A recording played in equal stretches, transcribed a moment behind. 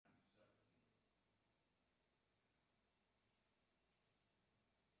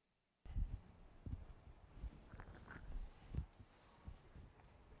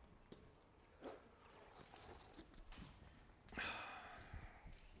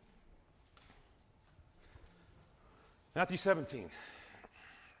Matthew 17.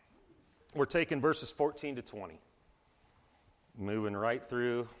 We're taking verses 14 to 20. Moving right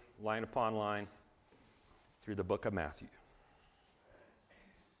through, line upon line, through the book of Matthew.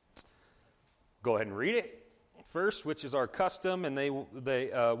 Go ahead and read it first, which is our custom. And they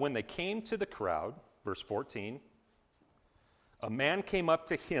when they came to the crowd, verse 14, a man came up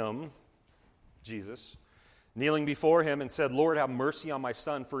to him, Jesus, kneeling before him, and said, Lord, have mercy on my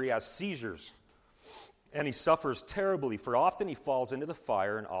son, for he has seizures. And he suffers terribly, for often he falls into the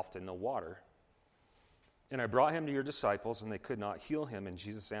fire and often the water. And I brought him to your disciples, and they could not heal him. And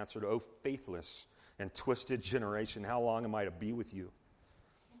Jesus answered, O faithless and twisted generation, how long am I to be with you?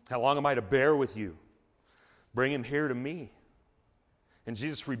 How long am I to bear with you? Bring him here to me. And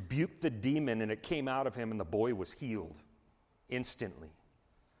Jesus rebuked the demon, and it came out of him, and the boy was healed instantly.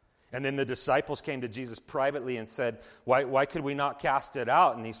 And then the disciples came to Jesus privately and said, Why could we not cast it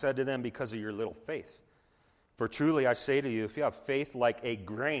out? And he said to them, because of your little faith. For truly I say to you, if you have faith like a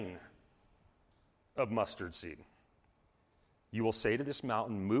grain of mustard seed, you will say to this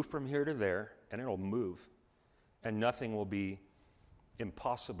mountain, move from here to there, and it'll move, and nothing will be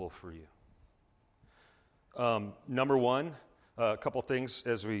impossible for you. Number one, a couple things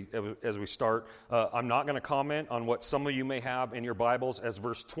as we start. I'm not going to comment on what some of you may have in your Bibles as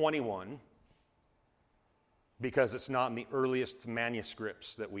verse 21, because it's not in the earliest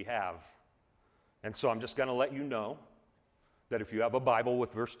manuscripts that we have. And so I'm just going to let you know that if you have a Bible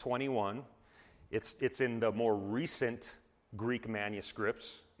with verse 21, it's in the more recent Greek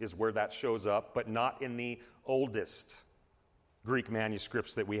manuscripts is where that shows up, but not in the oldest Greek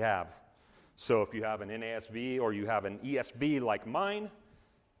manuscripts that we have. So if you have an NASB or you have an ESV like mine,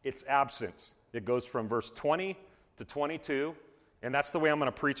 it's absent. It goes from verse 20 to 22, and that's the way I'm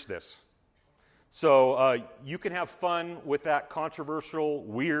going to preach this. So you can have fun with that controversial,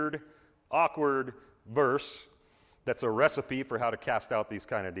 weird, awkward verse that's a recipe for how to cast out these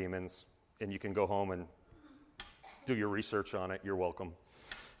kind of demons, and you can go home and do your research on it. You're welcome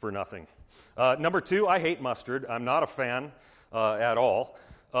for nothing. Number two, I hate mustard. I'm not a fan at all.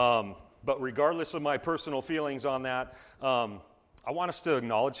 But regardless of my personal feelings on that, I want us to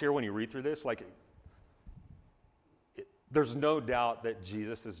acknowledge here when you read through this, there's no doubt that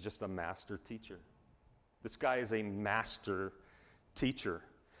Jesus is just a master teacher. This guy is a master teacher.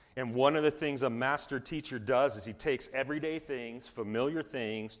 And one of the things a master teacher does is he takes everyday things, familiar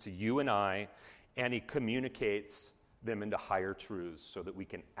things to you and I, and he communicates them into higher truths so that we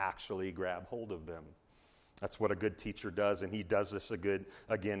can actually grab hold of them. That's what a good teacher does, and he does this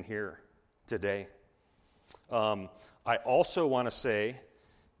again here today. I also want to say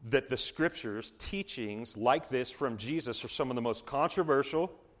that the Scriptures, teachings like this from Jesus, are some of the most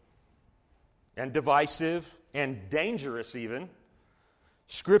controversial and divisive and dangerous even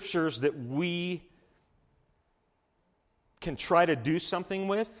Scriptures that we can try to do something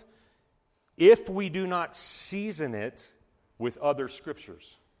with if we do not season it with other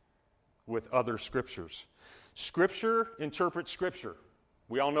Scriptures. Scripture interprets Scripture.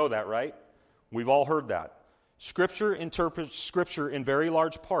 We all know that, right? We've all heard that. Scripture interprets Scripture in very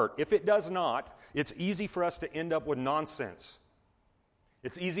large part. If it does not, it's easy for us to end up with nonsense.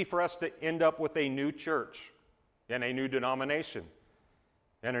 It's easy for us to end up with a new church and a new denomination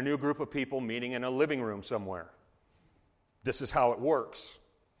and a new group of people meeting in a living room somewhere. This is how it works,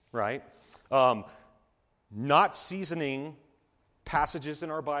 right? Not seasoning passages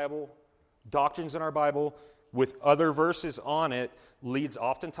in our Bible, doctrines in our Bible, with other verses on it leads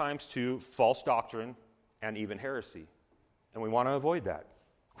oftentimes to false doctrine and even heresy. And we want to avoid that.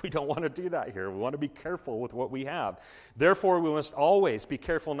 We don't want to do that here. We want to be careful with what we have. Therefore, we must always be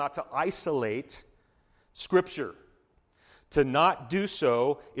careful not to isolate Scripture. To not do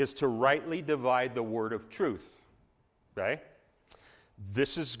so is to rightly divide the word of truth. Okay?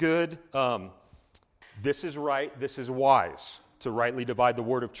 This is good. This is right. This is wise. To rightly divide the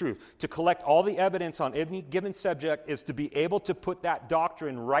word of truth. To collect all the evidence on any given subject is to be able to put that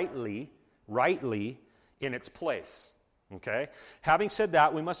doctrine rightly in its place. Okay? Having said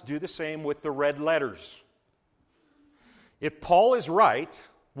that, we must do the same with the red letters. If Paul is right,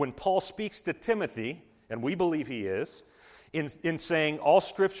 when Paul speaks to Timothy, and we believe he is, in saying all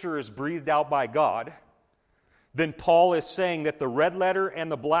Scripture is breathed out by God, then Paul is saying that the red letter and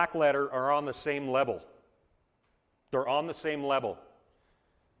the black letter are on the same level. They're on the same level.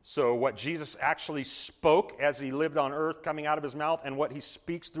 So what Jesus actually spoke as he lived on earth coming out of his mouth, and what he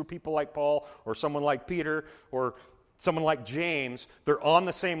speaks through people like Paul or someone like Peter or someone like James, they're on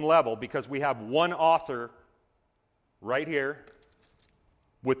the same level because we have one author right here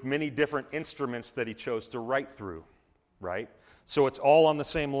with many different instruments that he chose to write through, right? So it's all on the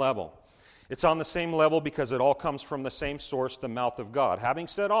same level. It's on the same level because it all comes from the same source, the mouth of God. Having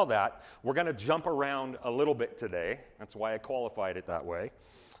said all that, we're going to jump around a little bit today. That's why I qualified it that way.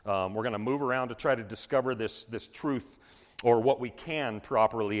 We're going to move around to try to discover this truth, or what we can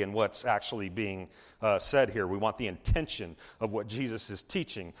properly, and what's actually being said here. We want the intention of what Jesus is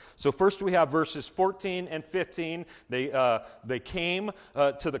teaching. So first we have verses 14 and 15. They came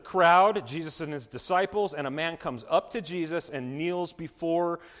to the crowd, Jesus and his disciples, and a man comes up to Jesus and kneels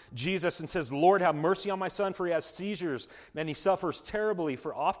before Jesus and says, "Lord, have mercy on my son, for he has seizures, and he suffers terribly,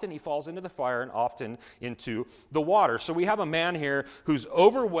 for often he falls into the fire and often into the water." So we have a man here who's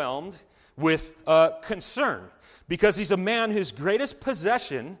overwhelmed with concern, because he's a man whose greatest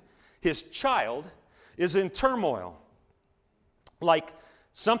possession, his child, is in turmoil. Like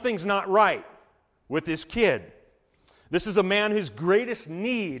something's not right with his kid. This is a man whose greatest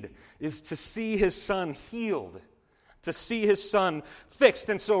need is to see his son healed, to see his son fixed.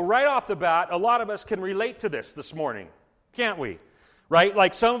 And so right off the bat, a lot of us can relate to this morning, can't we? Right?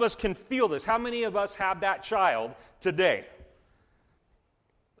 Like some of us can feel this. How many of us have that child today?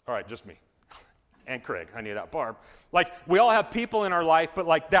 All right, just me. And Craig, I need that. Barb. Like, we all have people in our life, but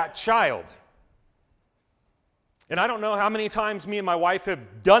like that child. And I don't know how many times me and my wife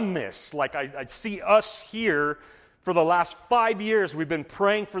have done this. Like, I see us here for the last 5 years. We've been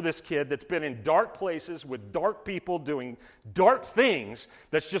praying for this kid that's been in dark places with dark people doing dark things,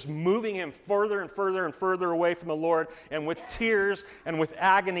 that's just moving him further and further and further away from the Lord. And with tears and with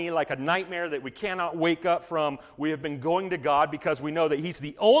agony, like a nightmare that we cannot wake up from, we have been going to God because we know that He's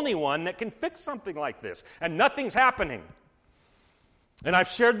the only one that can fix something like this. And nothing's happening. And I've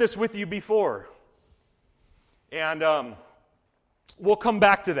shared this with you before. And we'll come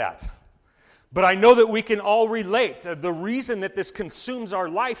back to that. But I know that we can all relate. The reason that this consumes our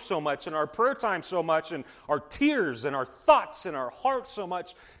life so much, and our prayer time so much, and our tears and our thoughts and our hearts so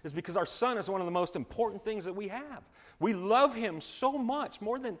much, is because our son is one of the most important things that we have. We love him so much,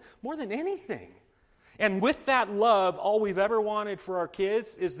 more than anything. And with that love, all we've ever wanted for our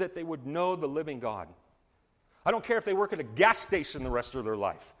kids is that they would know the living God. I don't care if they work at a gas station the rest of their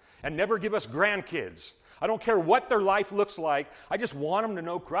life and never give us grandkids. I don't care what their life looks like. I just want them to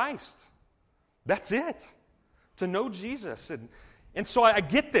know Christ. That's it. To know Jesus. And so I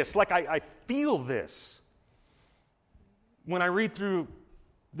get this. Like I feel this when I read through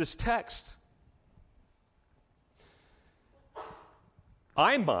this text.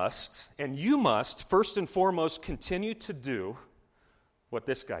 I must, and you must, first and foremost, continue to do what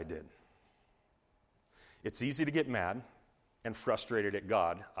this guy did. It's easy to get mad and frustrated at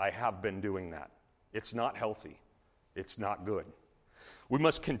God. I have been doing that. It's not healthy. It's not good. We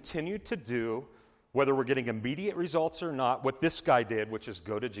must continue to do, whether we're getting immediate results or not, what this guy did, which is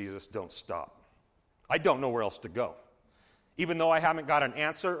go to Jesus, don't stop. I don't know where else to go. Even though I haven't got an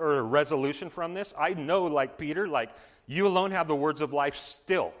answer or a resolution from this, I know, like Peter, like you alone have the words of life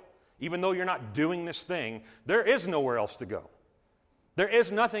still. Even though you're not doing this thing, there is nowhere else to go. There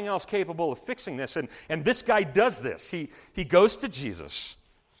is nothing else capable of fixing this. And this guy does this. He goes to Jesus.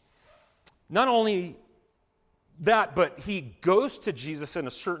 Not only that, but he goes to Jesus in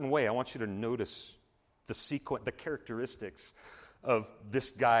a certain way. I want you to notice the sequence, the characteristics of this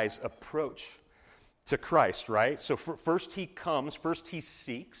guy's approach to Christ, right? So first he comes, first he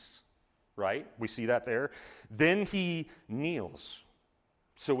seeks, right? We see that there. Then he kneels.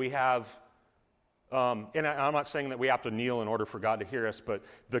 So we have, and I'm not saying that we have to kneel in order for God to hear us, but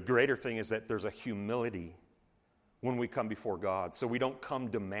the greater thing is that there's a humility when we come before God. So we don't come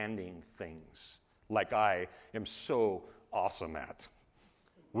demanding things like I am so awesome at.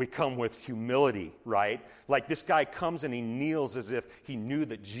 We come with humility, right? Like this guy comes and he kneels as if he knew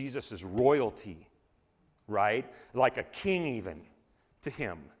that Jesus is royalty, right? Like a king even to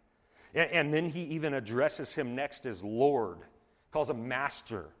him. And then he even addresses him next as Lord, calls him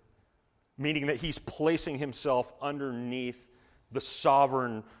master, meaning that he's placing himself underneath the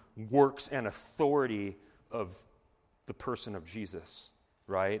sovereign works and authority of the person of Jesus,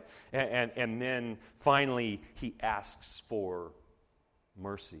 right? And then finally he asks for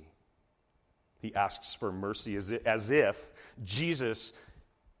mercy. He asks for mercy as if Jesus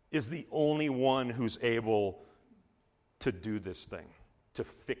is the only one who's able to do this thing, to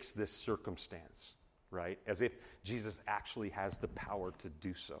fix this circumstance, right? As if Jesus actually has the power to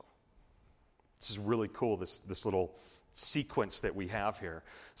do so. This is really cool, this little sequence that we have here.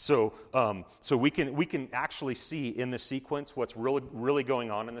 So we can actually see in the sequence what's really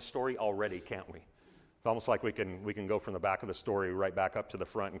going on in the story already, can't we? It's almost like we can go from the back of the story right back up to the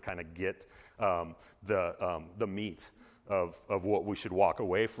front and kind of get the meat of what we should walk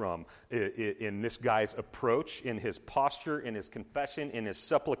away from in this guy's approach, in his posture, in his confession, in his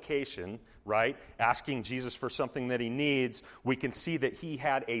supplication, right? Asking Jesus for something that he needs. We can see that he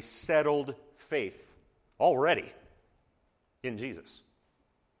had a settled faith already in Jesus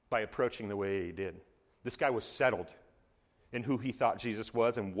by approaching the way he did. This guy was settled in who he thought Jesus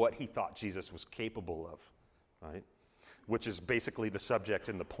was and what he thought Jesus was capable of, right? Which is basically the subject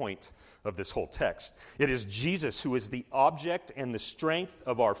and the point of this whole text. It is Jesus who is the object and the strength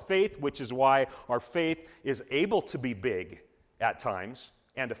of our faith, which is why our faith is able to be big at times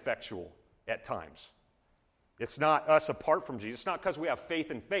and effectual at times. It's not us apart from Jesus. It's not because we have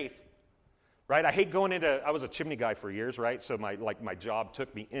faith in faith, right? I hate going into, I was a chimney guy for years, right? So my job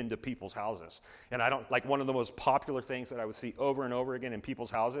took me into people's houses. And I don't, like one of the most popular things that I would see over and over again in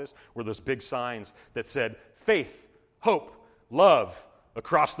people's houses were those big signs that said, faith, hope, love,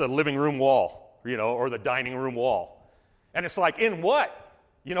 across the living room wall, or the dining room wall. And it's like, in what?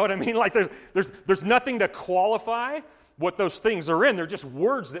 You know what I mean? Like there's nothing to qualify what those things are in. They're just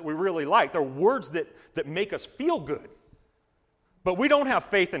words that we really like. They're words that make us feel good. But we don't have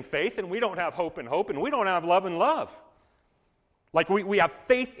faith in faith, and we don't have hope in hope, and we don't have love in love. Like we have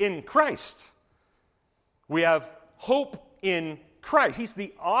faith in Christ. We have hope in Christ. He's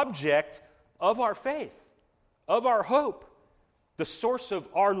the object of our faith, of our hope, the source of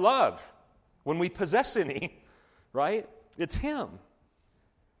our love when we possess any, right? It's Him.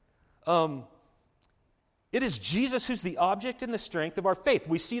 It is Jesus who's the object and the strength of our faith.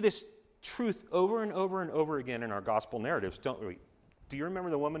 We see this truth over and over and over again in our gospel narratives, don't we? Do you remember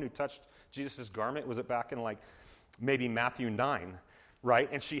the woman who touched Jesus' garment? Was it back in maybe Matthew 9, right?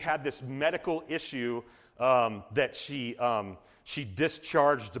 And she had this medical issue that she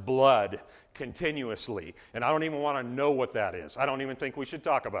discharged blood continuously. And I don't even want to know what that is. I don't even think we should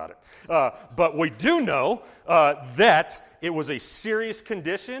talk about it. But we do know that it was a serious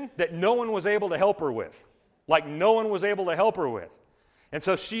condition that no one was able to help her with. Like no one was able to help her with. And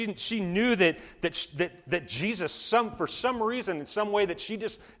so she knew that Jesus, for some reason, in some way, that she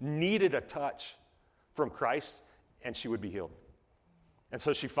just needed a touch from Christ, and she would be healed. And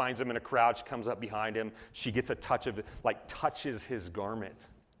so she finds him in a crowd. She comes up behind him. She gets a touch of it, touches his garment,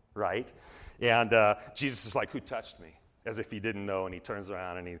 right? And Jesus is like, "Who touched me?" As if he didn't know, and he turns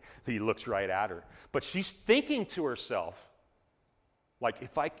around and he looks right at her. But she's thinking to herself, like,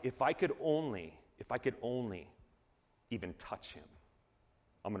 if I could only even touch him,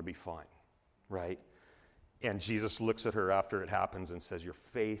 I'm going to be fine, right? And Jesus looks at her after it happens and says, your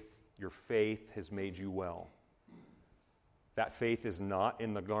faith has made you well. That faith is not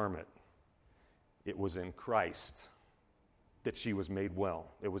in the garment. It was in Christ that she was made well.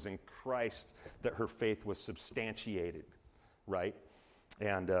 It was in Christ that her faith was substantiated, right?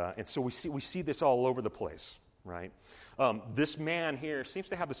 And so we see this all over the place, right? This man here seems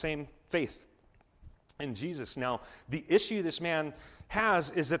to have the same faith in Jesus. Now, the issue this man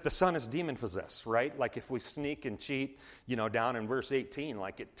has is that the son is demon-possessed, right? Like if we sneak and cheat, down in verse 18,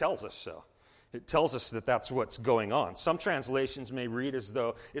 like it tells us so. It tells us that that's what's going on. Some translations may read as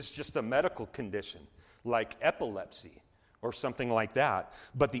though it's just a medical condition, like epilepsy or something like that.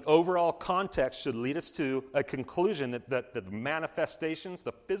 But the overall context should lead us to a conclusion that the manifestations,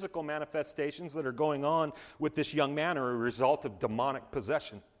 the physical manifestations that are going on with this young man are a result of demonic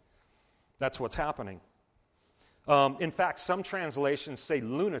possession. That's what's happening. In fact, some translations say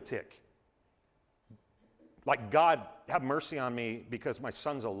lunatic. Like, God, have mercy on me because my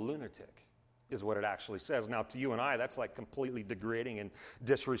son's a lunatic, is what it actually says. Now, to you and I, that's like completely degrading and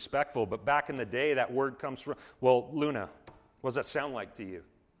disrespectful. But back in the day, that word comes from, luna. What does that sound like to you?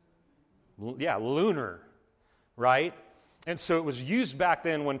 Yeah, lunar, right? And so it was used back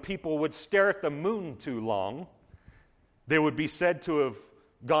then when people would stare at the moon too long. They would be said to have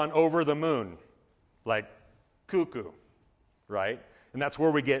gone over the moon, like cuckoo, right? And that's where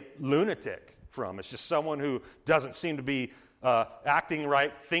we get lunatic from. It's just someone who doesn't seem to be acting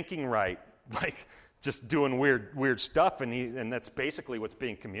right, thinking right, like just doing weird stuff. And that's basically what's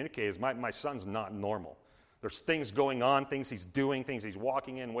being communicated is my son's not normal. There's things going on, things he's doing, things he's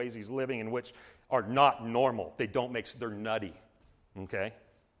walking in, ways he's living in which are not normal. They're nutty, okay?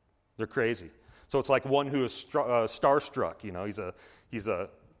 They're crazy. So it's like one who is starstruck, he's a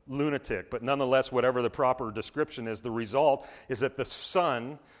lunatic, but nonetheless, whatever the proper description is, the result is that the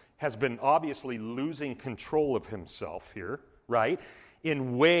son has been obviously losing control of himself here, right?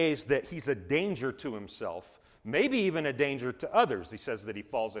 In ways that he's a danger to himself, maybe even a danger to others. He says that he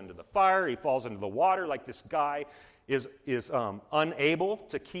falls into the fire, he falls into the water, like this guy is unable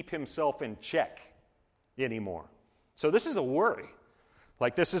to keep himself in check anymore. So this is a worry.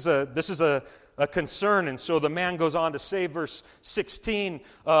 Like this is a concern. And so the man goes on to say, verse 16,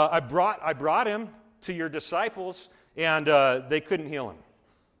 I brought him to your disciples, and they couldn't heal him.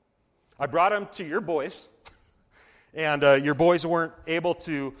 I brought him to your boys, and your boys weren't able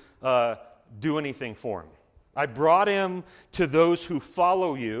to do anything for him. I brought him to those who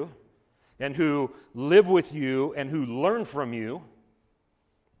follow you and who live with you and who learn from you,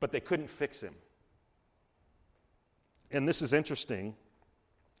 but they couldn't fix him. And this is interesting,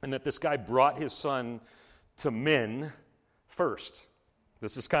 in that this guy brought his son to men first.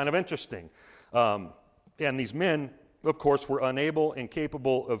 This is kind of interesting. And these men, of course, were unable and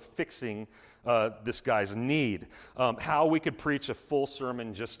capable of fixing this guy's need. How we could preach a full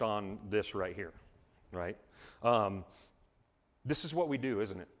sermon just on this right here, right? This is what we do,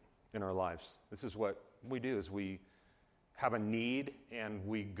 isn't it, in our lives? This is what we do, is we have a need and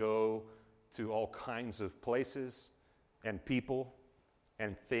we go to all kinds of places and people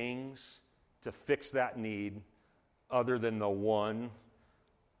and things to fix that need other than the one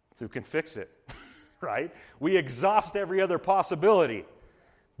who can fix it, right? We exhaust every other possibility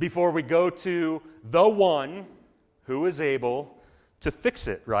before we go to the one who is able to fix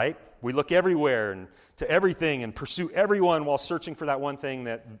it, right? We look everywhere and to everything and pursue everyone while searching for that one thing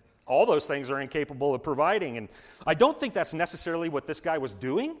that all those things are incapable of providing. And I don't think that's necessarily what this guy was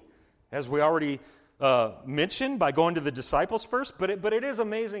doing, as we already mentioned, by going to the disciples first, but it is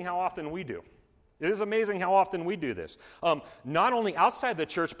amazing how often we do. It is amazing how often we do this. Not only outside the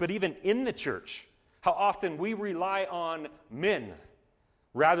church, but even in the church, how often we rely on men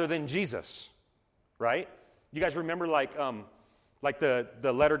rather than Jesus, right? You guys remember like the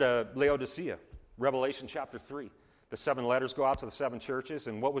letter to Laodicea, Revelation chapter 3. The 7 letters go out to the 7 churches,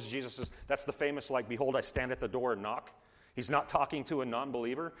 and what was Jesus'? That's the famous, behold, I stand at the door and knock. He's not talking to a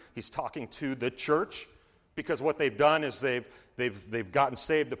non-believer. He's talking to the church, because what they've done is they've gotten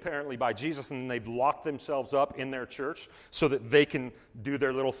saved apparently by Jesus, and they've locked themselves up in their church so that they can do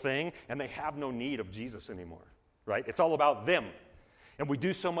their little thing, and they have no need of Jesus anymore, right? It's all about them. And we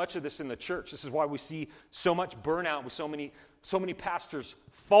do so much of this in the church. This is why we see so much burnout with so many pastors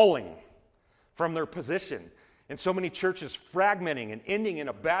falling from their position, and so many churches fragmenting and ending in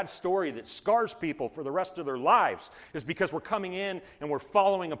a bad story that scars people for the rest of their lives, is because we're coming in and we're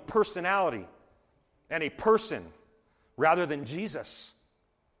following a personality and a person rather than Jesus,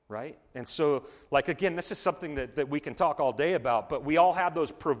 right? And so, again, this is something that we can talk all day about, but we all have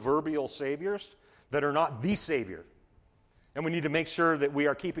those proverbial saviors that are not the Savior. And we need to make sure that we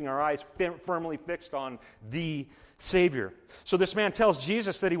are keeping our eyes firmly fixed on the Savior. So this man tells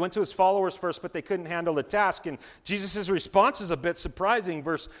Jesus that he went to his followers first, but they couldn't handle the task. And Jesus' response is a bit surprising.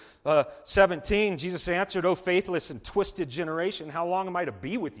 Verse 17, Jesus answered, "O faithless and twisted generation, how long am I to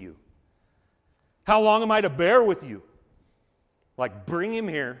be with you? How long am I to bear with you? Bring him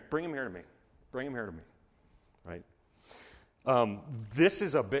here to me. Bring him here to me." Right? This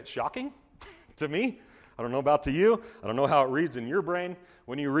is a bit shocking to me. I don't know about to you. I don't know how it reads in your brain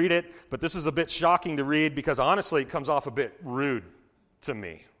when you read it, but this is a bit shocking to read because honestly it comes off a bit rude to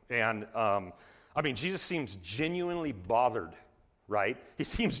me. And Jesus seems genuinely bothered, right? He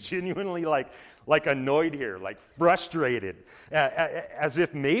seems genuinely like annoyed here, frustrated, as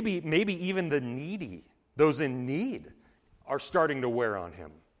if maybe even the needy, those in need, are starting to wear on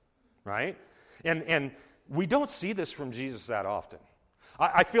him, right? And we don't see this from Jesus that often.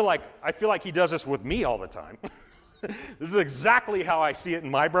 I feel like he does this with me all the time. This is exactly how I see it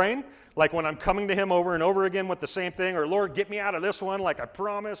in my brain. When I'm coming to him over and over again with the same thing, or Lord, get me out of this one, I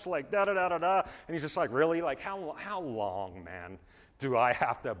promise, da-da-da-da-da. And he's just really? How long, man, do I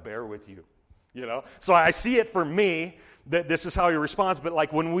have to bear with you? You know? So I see it for me that this is how he responds.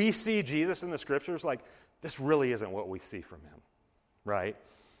 But when we see Jesus in the scriptures, this really isn't what we see from him, right?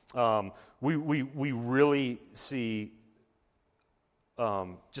 We really see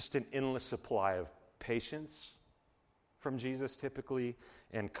just an endless supply of patience from Jesus typically,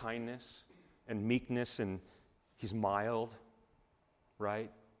 and kindness and meekness, and he's mild,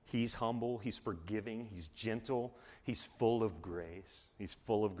 right? He's humble, he's forgiving, he's gentle, he's full of grace. He's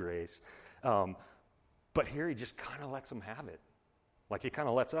full of grace. But here he just kind of lets them have it. He kind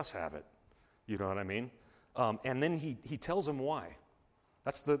of lets us have it. You know what I mean? And then he tells them why.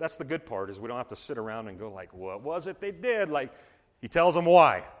 That's the good part, is we don't have to sit around and go what was it they did? He tells them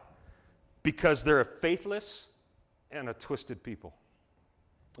why. Because they're a faithless and a twisted people.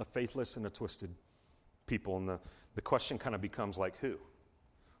 A faithless and a twisted people. And the question kind of becomes who?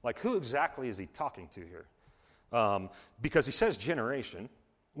 Who exactly is he talking to here? Because he says generation.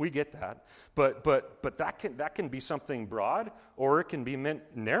 We get that. But that can be something broad, or it can be meant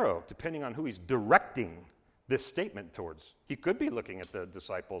narrow, depending on who he's directing this statement towards. He could be looking at the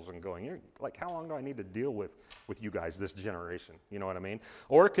disciples and going, "You're like, how long do I need to deal with you guys, this generation?" You know what I mean?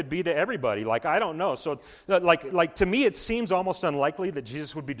 Or it could be to everybody. Like, I don't know. So, like to me, it seems almost unlikely that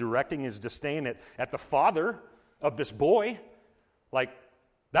Jesus would be directing his disdain at the father of this boy. Like,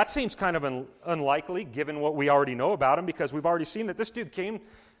 that seems kind of unlikely given what we already know about him, because we've already seen that this dude came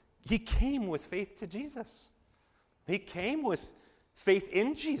with faith to Jesus. He came with faith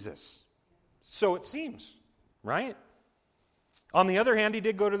in Jesus. So it seems, right? On the other hand, he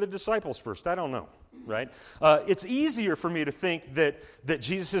did go to the disciples first. I don't know, right? It's easier for me to think that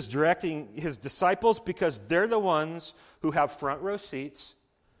Jesus is directing his disciples because they're the ones who have front row seats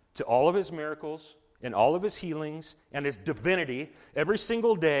to all of his miracles and all of his healings and his divinity every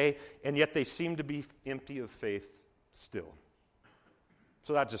single day, and yet they seem to be empty of faith still.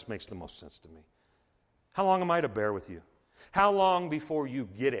 So that just makes the most sense to me. How long am I to bear with you? How long before you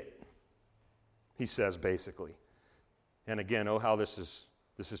get it? He says, basically. And again, oh, how this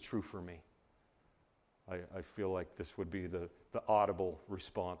is true for me. I feel like this would be the audible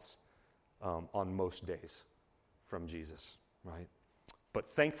response on most days from Jesus, right? But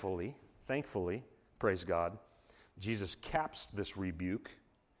thankfully, praise God, Jesus caps this rebuke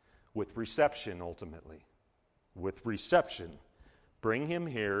with reception ultimately. With reception. Bring him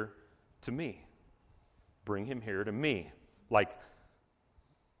here to me. Bring him here to me. Like,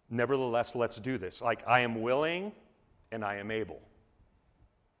 nevertheless, let's do this. Like, I am willing and I am able.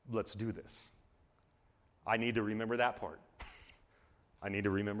 Let's do this. I need to remember that part. I need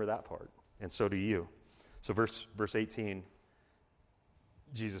to remember that part. And so do you. So verse 18,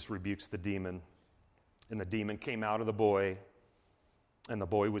 Jesus rebukes the demon. And the demon came out of the boy, and the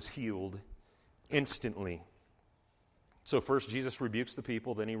boy was healed instantly. So first Jesus rebukes the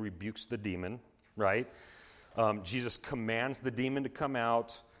people, then he rebukes the demon, right? Jesus commands the demon to come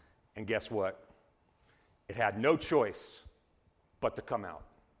out, and guess what? It had no choice but to come out.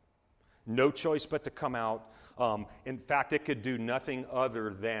 No choice but to come out. In fact, it could do nothing other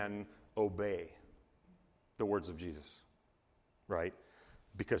than obey the words of Jesus, right?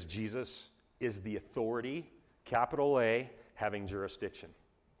 Because Jesus is the authority, capital A, having jurisdiction.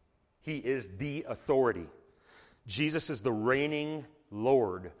 He is the authority. Jesus is the reigning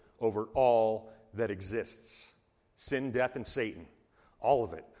Lord over all that exists. Sin, death, and Satan. All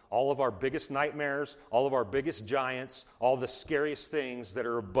of it. All of our biggest nightmares, all of our biggest giants, all the scariest things that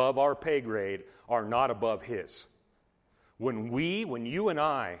are above our pay grade are not above his. When you and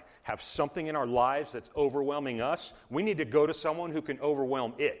I have something in our lives that's overwhelming us, we need to go to someone who can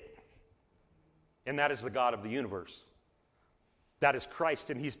overwhelm it. And that is the God of the universe. That is Christ,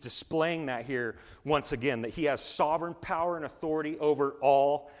 and he's displaying that here once again, that he has sovereign power and authority over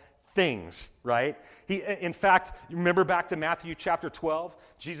all things, right? In fact, remember back to Matthew chapter 12?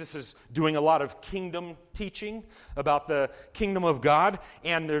 Jesus is doing a lot of kingdom teaching about the kingdom of God,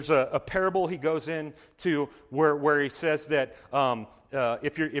 and there's a parable he goes into where he says that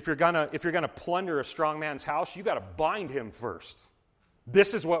if you're gonna plunder a strong man's house, you got to bind him first.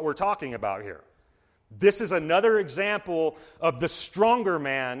 This is what we're talking about here. This is another example of the stronger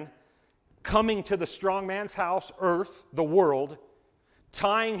man coming to the strong man's house, earth, the world,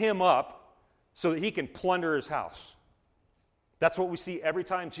 tying him up so that he can plunder his house. That's what we see every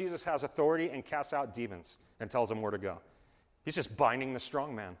time Jesus has authority and casts out demons and tells them where to go. He's just binding the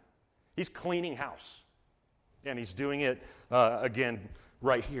strong man. He's cleaning house. And he's doing it, again,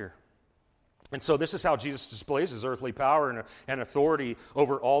 right here. And so this is how Jesus displays his earthly power and authority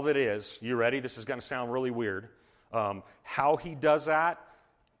over all that is. You ready? This is going to sound really weird. How he does that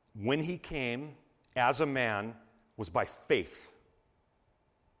when he came as a man was by faith.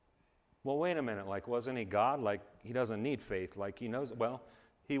 Well, wait a minute. Like, wasn't he God? Like, he doesn't need faith. Like, he knows. Well,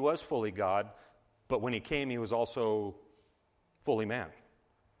 he was fully God, but when he came, he was also fully man.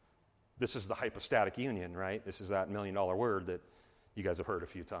 This is the hypostatic union, right? This is that $1 million word that you guys have heard a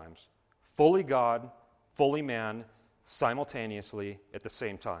few times. Fully God, fully man, simultaneously at the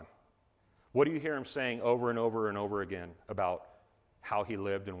same time. What do you hear him saying over and over and over again about how he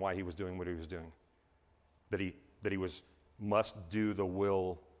lived and why he was doing what he was doing? That he must do the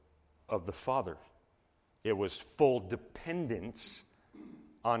will of the Father. It was full dependence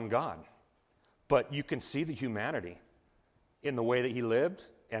on God. But you can see the humanity in the way that he lived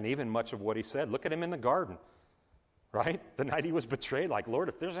and even much of what he said. Look at him in the garden. Right? The night he was betrayed, like, Lord,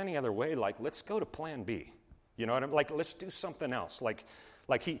 if there's any other way, like, let's go to plan B. You know what I mean? Like, let's do something else. Like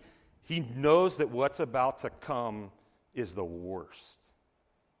he knows that what's about to come is the worst.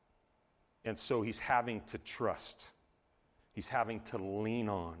 And so he's having to trust. He's having to lean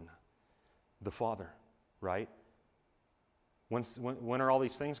on the Father, right? When are all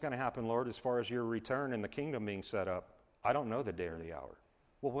these things going to happen, Lord, as far as your return and the kingdom being set up? I don't know the day or the hour.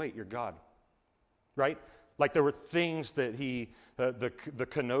 Well, wait, you're God. Right? Like there were things that the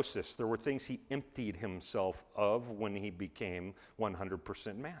kenosis, there were things he emptied himself of when he became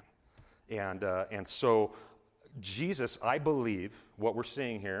 100% man. And so Jesus, I believe, what we're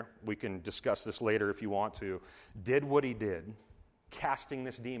seeing here, we can discuss this later if you want to, did what he did, casting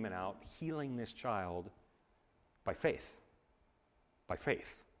this demon out, healing this child by faith. By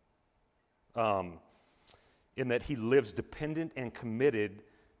faith. In that he lives dependent and committed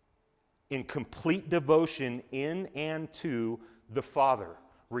in complete devotion in and to the Father,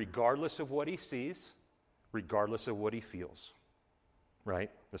 regardless of what he sees, regardless of what he feels. Right?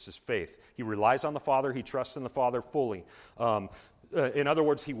 This is faith. He relies on the Father. He trusts in the Father fully. In other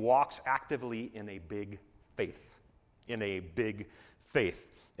words, he walks actively in a big faith. In a big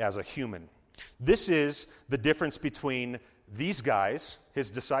faith as a human. This is the difference between these guys, his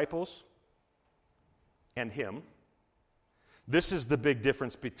disciples, and him. This is the big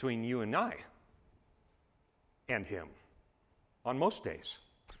difference between you and I and him on most days.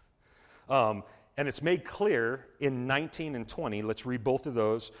 And it's made clear in 19 and 20. Let's read both of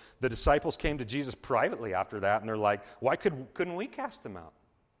those. The disciples came to Jesus privately after that, and they're like, why couldn't we cast them out?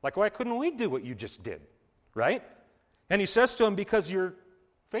 Like, why couldn't we do what you just did? Right? And he says to them, because your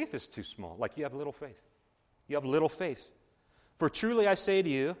faith is too small. Like, you have little faith. You have little faith. For truly I say to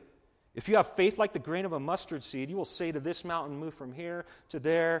you, if you have faith like the grain of a mustard seed, you will say to this mountain, move from here to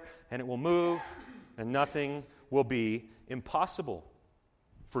there, and it will move, and nothing will be impossible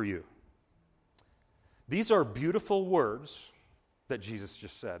for you. These are beautiful words that Jesus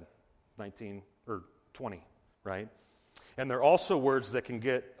just said, 19 or 20, right? And they're also words that can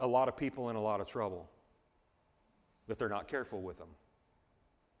get a lot of people in a lot of trouble if they're not careful with them,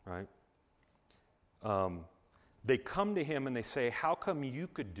 right? They come to him and they say, how come you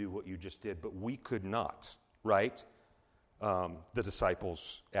could do what you just did, but we could not, right? The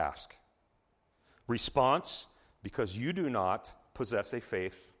disciples ask. Response, because you do not possess a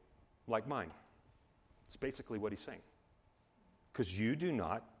faith like mine. It's basically what he's saying. Because you do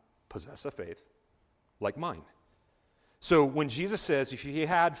not possess a faith like mine. So when Jesus says, if you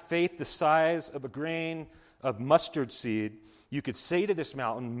had faith the size of a grain of mustard seed, you could say to this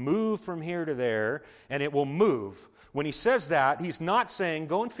mountain, move from here to there, and it will move. When he says that, he's not saying,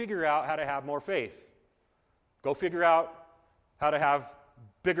 go and figure out how to have more faith. Go figure out how to have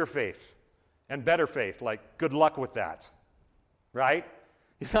bigger faith and better faith. Like, good luck with that. Right?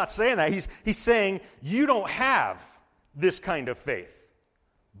 He's not saying that. He's saying, you don't have this kind of faith,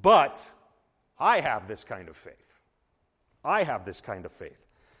 but I have this kind of faith. I have this kind of faith.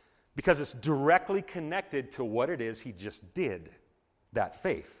 Because it's directly connected to what it is he just did, that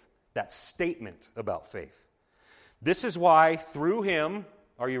faith, that statement about faith. This is why through him,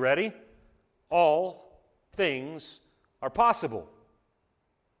 are you ready? All things are possible.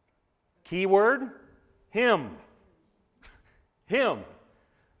 Key word, him. Him.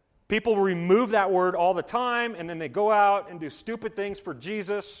 People remove that word all the time, and then they go out and do stupid things for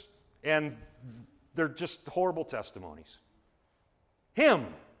Jesus, and they're just horrible testimonies. Him.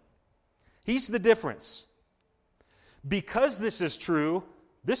 He's the difference. Because this is true,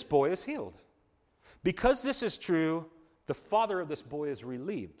 this boy is healed. Because this is true, the father of this boy is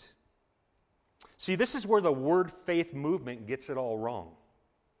relieved. See, this is where the word faith movement gets it all wrong.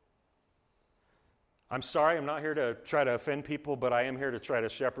 I'm sorry, I'm not here to try to offend people, but I am here to try to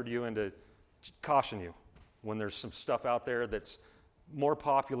shepherd you and to caution you when there's some stuff out there that's more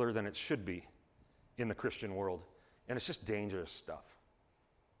popular than it should be in the Christian world. And it's just dangerous stuff.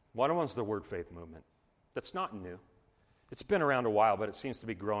 One of them's the word faith movement. That's not new. It's been around a while, but it seems to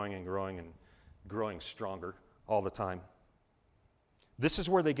be growing and growing and growing stronger all the time. This is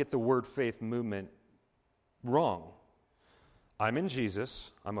where they get the word faith movement wrong. I'm in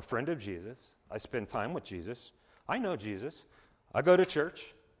Jesus. I'm a friend of Jesus. I spend time with Jesus. I know Jesus. I go to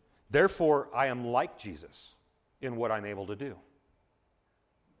church. Therefore, I am like Jesus in what I'm able to do.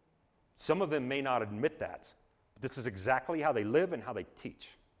 Some of them may not admit that, but this is exactly how they live and how they teach,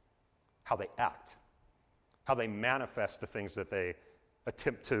 how they act, how they manifest the things that they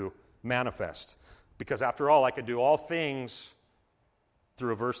attempt to manifest. Because after all, I could do all things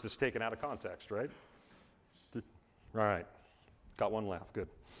through a verse that's taken out of context, right? All right. Got one laugh. Good.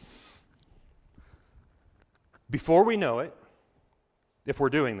 Before we know it, if we're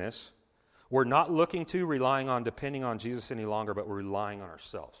doing this, we're not looking to, relying on, depending on Jesus any longer, but we're relying on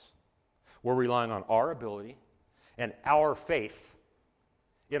ourselves. We're relying on our ability and our faith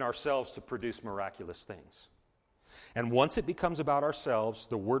in ourselves to produce miraculous things. And once it becomes about ourselves,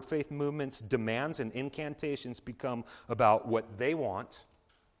 the word faith movement's demands and incantations become about what they want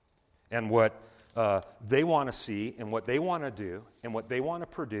and what they want to see and what they want to do and what they want to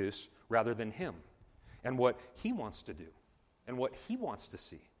produce rather than him and what he wants to do and what he wants to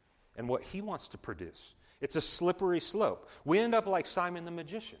see and what he wants to produce. It's a slippery slope. We end up like Simon the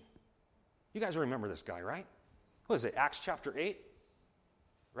magician. You guys remember this guy, right? What is it, Acts chapter 8?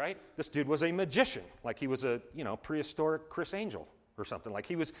 Right? This dude was a magician, like he was a, prehistoric Chris Angel or something. Like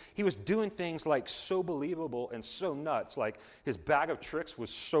he was doing things like so believable and so nuts, like his bag of tricks was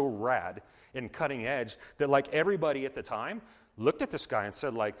so rad and cutting edge that like everybody at the time looked at this guy and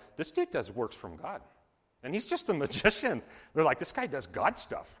said like, this dude does works from God. And he's just a magician. They're like, this guy does God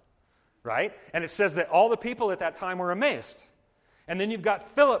stuff, right? And it says that all the people at that time were amazed. And then you've got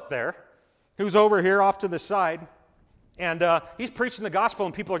Philip there, who's over here off to the side, and he's preaching the gospel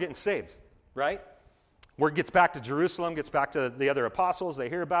and people are getting saved, right? Word gets back to Jerusalem, gets back to the other apostles, they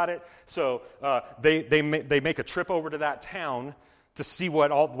hear about it. So they make a trip over to that town to see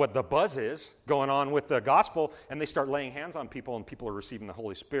what the buzz is going on with the gospel, and they start laying hands on people, and people are receiving the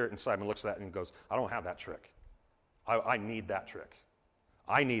Holy Spirit. And Simon looks at that and goes, I don't have that trick. I need that trick.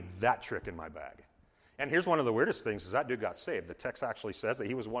 I need that trick in my bag. And here's one of the weirdest things is that dude got saved. The text actually says that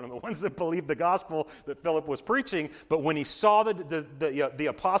he was one of the ones that believed the gospel that Philip was preaching, but when he saw the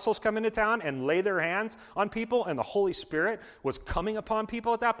apostles come into town and lay their hands on people and the Holy Spirit was coming upon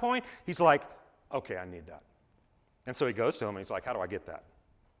people at that point, he's like, okay, I need that. And so he goes to him and he's like, how do I get that?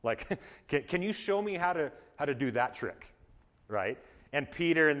 Like, can you show me how to do that trick, right? And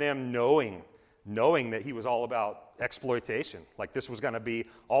Peter and them knowing that he was all about exploitation, like this was going to be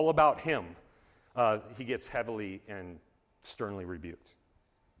all about him, he gets heavily and sternly rebuked.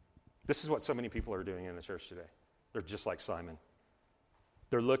 This is what so many people are doing in the church today. They're just like Simon.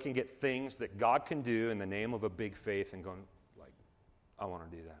 They're looking at things that God can do in the name of a big faith and going, like, I want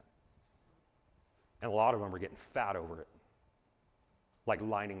to do that. And a lot of them are getting fat over it, like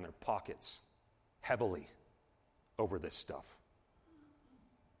lining their pockets heavily over this stuff.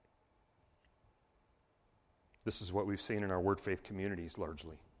 This is what we've seen in our word faith communities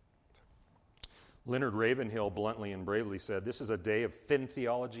largely. Leonard Ravenhill bluntly and bravely said, this is a day of thin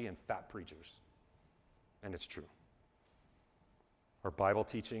theology and fat preachers. And it's true. Our Bible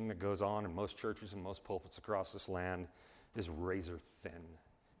teaching that goes on in most churches and most pulpits across this land is razor thin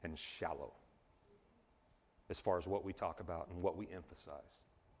and shallow as far as what we talk about and what we emphasize,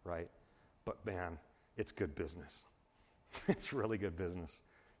 right? But man, it's good business. It's really good business.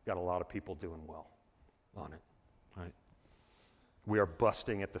 Got a lot of people doing well on it, right? We are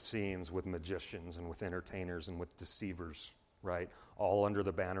busting at the seams with magicians and with entertainers and with deceivers, right? All under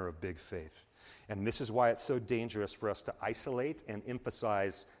the banner of big faith. And this is why it's so dangerous for us to isolate and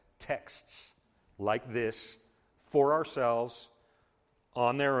emphasize texts like this for ourselves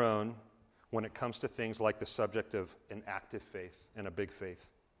on their own when it comes to things like the subject of an active faith and a big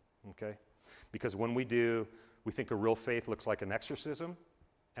faith, okay? Because when we do, we think a real faith looks like an exorcism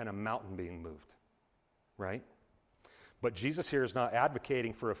and a mountain being moved, right? But Jesus here is not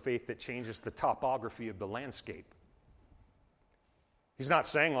advocating for a faith that changes the topography of the landscape. He's not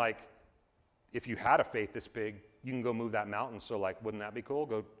saying, like, if you had a faith this big, you can go move that mountain, so, like, wouldn't that be cool?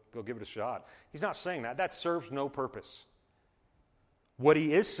 Go give it a shot. He's not saying that. That serves no purpose. What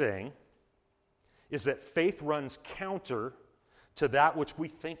he is saying is that faith runs counter to that which we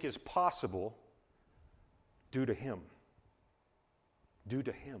think is possible due to him. Due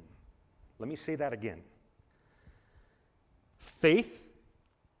to him. Let me say that again. Faith,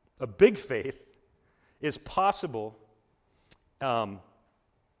 a big faith, is possible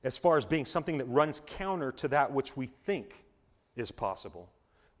as far as being something that runs counter to that which we think is possible,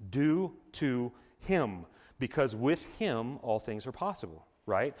 due to him, because with him all things are possible,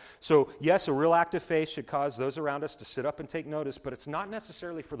 right? So yes, a real active faith should cause those around us to sit up and take notice, but it's not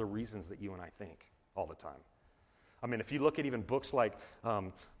necessarily for the reasons that you and I think all the time. I mean, if you look at even books like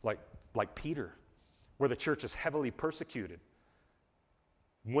Peter, where the church is heavily persecuted,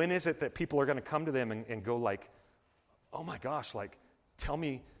 when is it that people are going to come to them and go like, oh my gosh, like, tell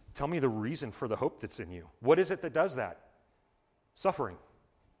me the reason for the hope that's in you. What is it that does that? Suffering.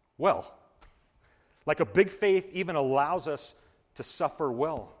 Well, like a big faith even allows us to suffer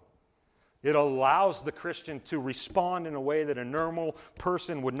well. It allows the Christian to respond in a way that a normal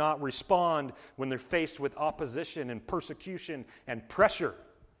person would not respond when they're faced with opposition and persecution and pressure.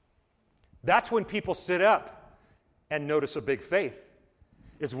 That's when people sit up and notice a big faith,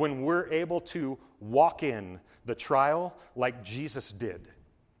 is when we're able to walk in the trial like Jesus did.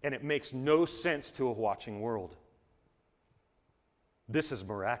 And it makes no sense to a watching world. This is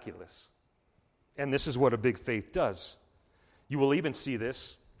miraculous. And this is what a big faith does. You will even see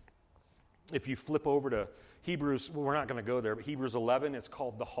this if you flip over to Hebrews. Well, we're not going to go there, but Hebrews 11, it's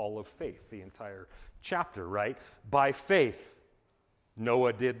called the Hall of Faith, the entire chapter, right? By faith,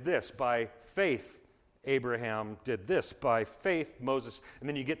 Noah did this. By faith, Abraham did this. By faith, Moses. And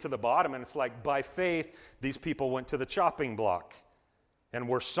then you get to the bottom, and it's like, by faith, these people went to the chopping block and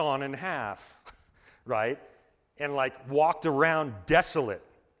were sawn in half, right? And like walked around desolate,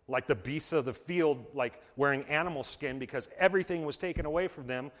 like the beasts of the field, like wearing animal skin, because everything was taken away from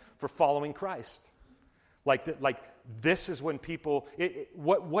them for following Christ. Like this is when people,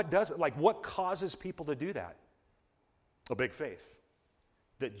 what does it, like what causes people to do that? A big faith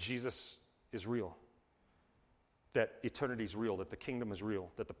that Jesus is real, that eternity is real, that the kingdom is real,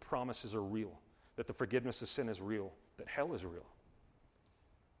 that the promises are real, that the forgiveness of sin is real, that hell is real,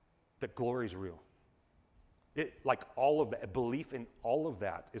 that glory is real. Like all of that, belief in all of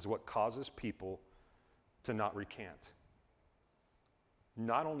that is what causes people to not recant.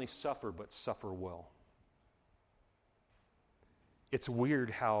 Not only suffer, but suffer well. It's weird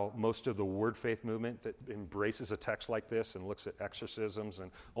how most of the word faith movement that embraces a text like this and looks at exorcisms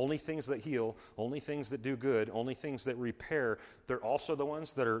and only things that heal, only things that do good, only things that repair, they're also the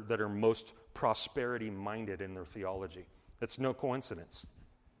ones that are most prosperity-minded in their theology. It's no coincidence.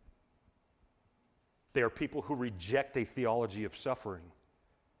 They are people who reject a theology of suffering.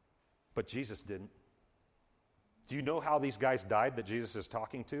 But Jesus didn't. Do you know how these guys died that Jesus is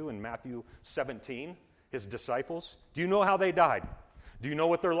talking to in Matthew 17? His disciples? Do you know how they died? Do you know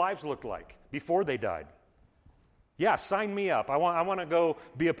what their lives looked like before they died? Yeah, sign me up. I want to go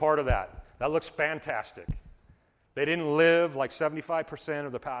be a part of that. That looks fantastic. They didn't live like 75%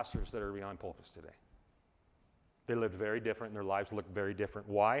 of the pastors that are behind pulpits today. They lived very different, and their lives looked very different.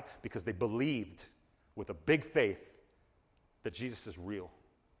 Why? Because they believed with a big faith that Jesus is real,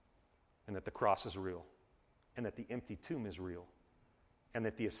 and that the cross is real, and that the empty tomb is real, and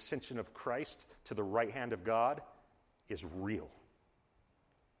that the ascension of Christ to the right hand of God is real.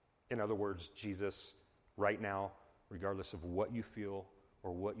 In other words, Jesus, right now, regardless of what you feel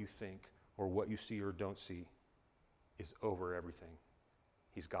or what you think or what you see or don't see, is over everything.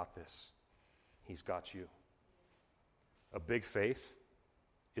 He's got this. He's got you. A big faith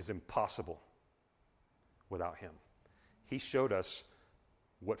is impossible without him. He showed us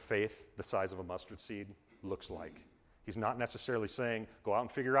what faith the size of a mustard seed looks like. He's not necessarily saying, go out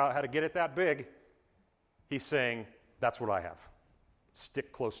and figure out how to get it that big. He's saying, that's what I have.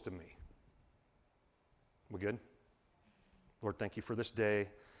 Stick close to me. We good? Lord, thank you for this day,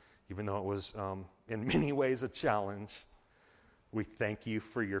 even though it was in many ways a challenge. We thank you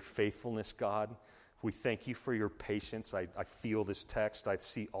for your faithfulness, God. We thank you for your patience. I feel this text. I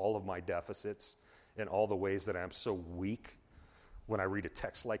see all of my deficits and all the ways that I'm so weak when I read a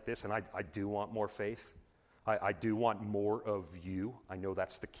text like this, and I do want more faith. I do want more of you. I know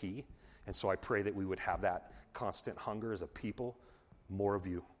that's the key. And so I pray that we would have that constant hunger as a people, more of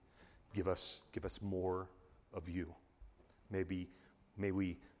you. Give us more of you. May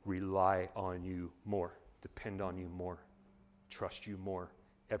we rely on you more, depend on you more, trust you more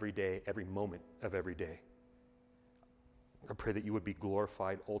every day, every moment of every day. I pray that you would be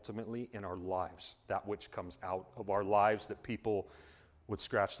glorified ultimately in our lives, that which comes out of our lives, that people would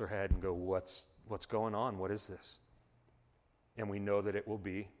scratch their head and go, what's going on? What is this? And we know that it will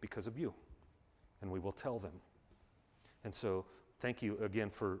be because of you, and we will tell them. And so thank you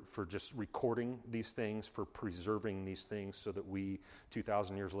again for just recording these things, for preserving these things so that we,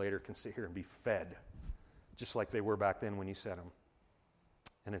 2,000 years later, can sit here and be fed, just like they were back then when you said them.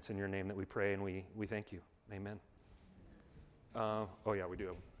 And it's in your name that we pray, and we thank you. Amen. Oh yeah, we do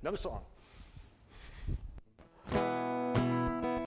have another song.